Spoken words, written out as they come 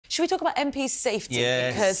Should we talk about MPs' safety?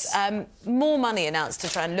 Yes. Because more money announced to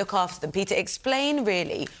try and look after them. Peter, explain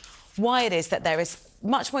really why it is that there is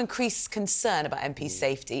much more increased concern about MPs'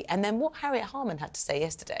 safety, and then what Harriet Harman had to say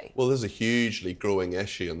yesterday. Well, there's a hugely growing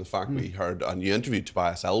issue, and the fact we heard, and you interviewed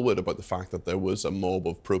Tobias Ellwood about the fact that there was a mob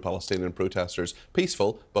of pro-Palestinian protesters,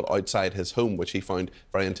 peaceful, but outside his home, which he found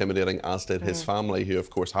very intimidating, as did his family, who, of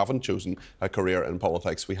course, haven't chosen a career in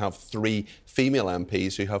politics. We have 3 female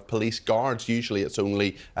MPs who have police guards. Usually it's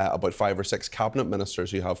only about 5 or 6 cabinet ministers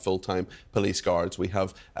who have full-time police guards. We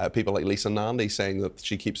have people like Lisa Nandy saying that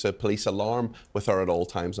she keeps a police alarm with her at all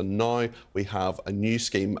times. And now we have a new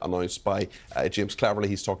scheme announced by James Cleverly.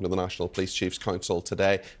 He's talking to the National Police Chiefs Council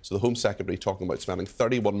today. So the Home Secretary talking about spending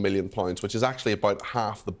 £31 million, which is actually about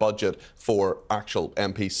half the budget for actual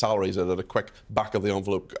MP salaries. I did a quick back of the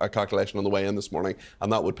envelope calculation on the way in this morning, and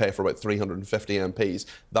that would pay for about 350 MPs.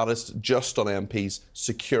 That is just on MPs'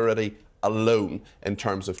 security alone in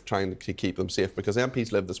terms of trying to keep them safe, because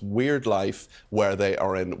MPs live this weird life where they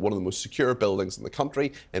are in one of the most secure buildings in the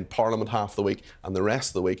country, in Parliament half the week, and the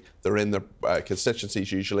rest of the week they're in their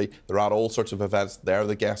constituencies usually. They're at all sorts of events. They're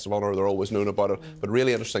the guests of honour. They're always known about it. But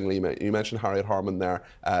really interestingly, you mentioned Harriet Harman there,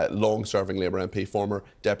 long-serving Labour MP, former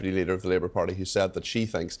Deputy Leader of the Labour Party, who said that she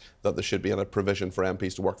thinks that there should be a provision for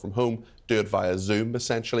MPs to work from home, do it via Zoom,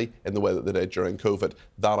 essentially, in the way that they did during COVID.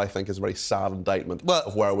 That, I think, is a very sad indictment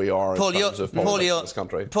of where we are in terms of politics in this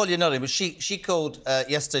country. Paul, you're nodding, but she called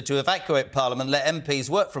yesterday to evacuate Parliament, let MPs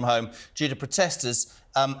work from home due to protesters.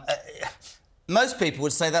 Most people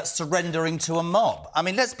would say that's surrendering to a mob. I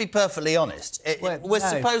mean, let's be perfectly honest. We're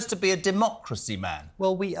supposed to be a democracy, man.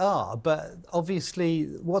 Well, we are, but obviously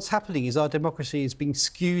what's happening is our democracy is being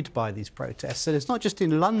skewed by these protests. And it's not just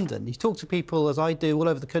in London. You talk to people, as I do, all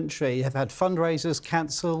over the country, have had fundraisers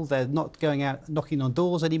cancelled. They're not going out knocking on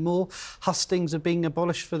doors anymore. Hustings are being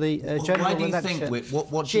abolished for the general election. Why do you think...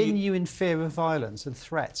 What genuine fear of violence and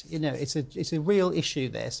threat. You know, it's a real issue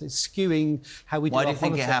there. So it's skewing how we do our politics. Why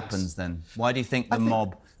do you think it happens, then? Why do you think the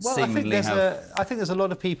mob seemingly I think there's a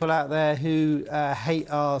lot of people out there who hate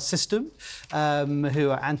our system, who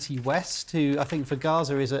are anti-West, who I think for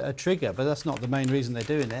Gaza is a trigger, but that's not the main reason they're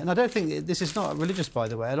doing it. And I don't think this is not religious, by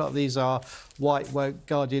the way. A lot of these are white, woke,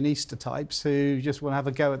 Guardianista types who just want to have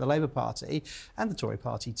a go at the Labour Party and the Tory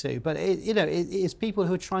Party too. But it's people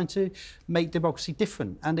who are trying to make democracy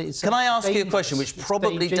different. And it's Can I ask you a question which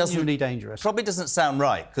probably doesn't sound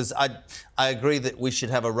right? Because I agree that we should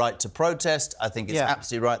have a right to protest. I think it's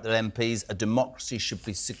absolutely right that MPs, a democracy, should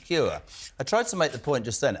be secure. I tried to make the point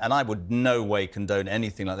just then, and I would no way condone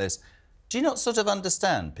anything like this. Do you not sort of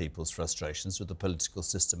understand people's frustrations with the political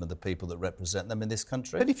system and the people that represent them in this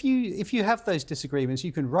country? But if you have those disagreements,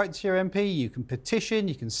 you can write to your MP, you can petition,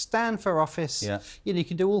 you can stand for office. Yeah. You know, you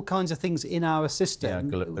can do all kinds of things in our system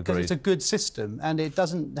because it's a good system, and it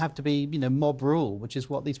doesn't have to be, mob rule, which is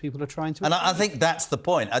what these people are trying to. And I think that's the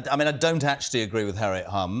point. I mean, I don't actually agree with Harriet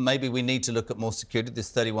Harman. Maybe we need to look at more security.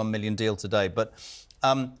 This £31 million deal today, but.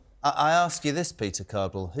 I ask you this, Peter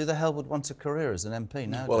Cardwell, who the hell would want a career as an MP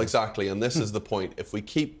now? Well, exactly, and this is the point. If we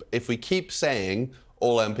keep saying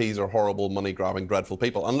all MPs are horrible, money-grabbing, dreadful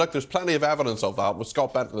people, and look, there's plenty of evidence of that. Well,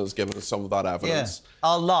 Scott Benton has given us some of that evidence. Yeah.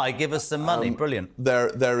 I'll lie, give us some money. Brilliant.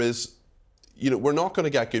 There is... we're not going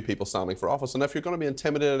to get good people standing for office. And if you're going to be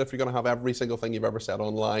intimidated, if you're going to have every single thing you've ever said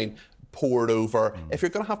online poured over, if you're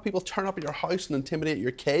going to have people turn up at your house and intimidate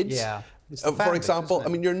your kids, for example, I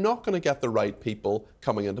mean, you're not going to get the right people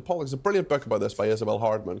coming into politics. There's a brilliant book about this by Isabel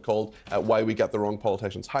Hardman called Why We Get the Wrong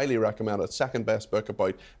Politicians. Highly recommend it. Second best book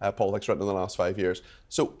about politics written in the last 5 years.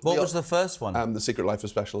 So what was the first one? The Secret Life of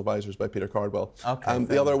Special Advisors by Peter Cardwell. Okay.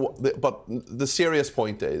 But the serious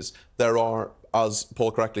point is there are, as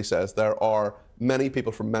Paul correctly says, there are many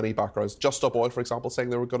people from many backgrounds. Just Stop Oil, for example, saying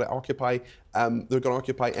they were going to occupy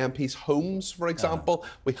MPs' homes, for example.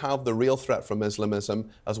 We have the real threat from Islamism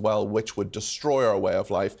as well, which would destroy our way of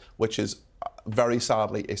life, which is very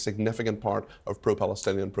sadly a significant part of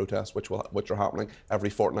pro-Palestinian protests, which are happening every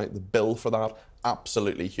fortnight. The bill for that,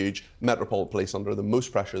 absolutely huge. Metropolitan Police under the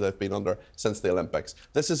most pressure they've been under since the Olympics.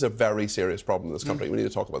 This is a very serious problem in this country. We need to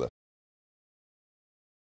talk about this.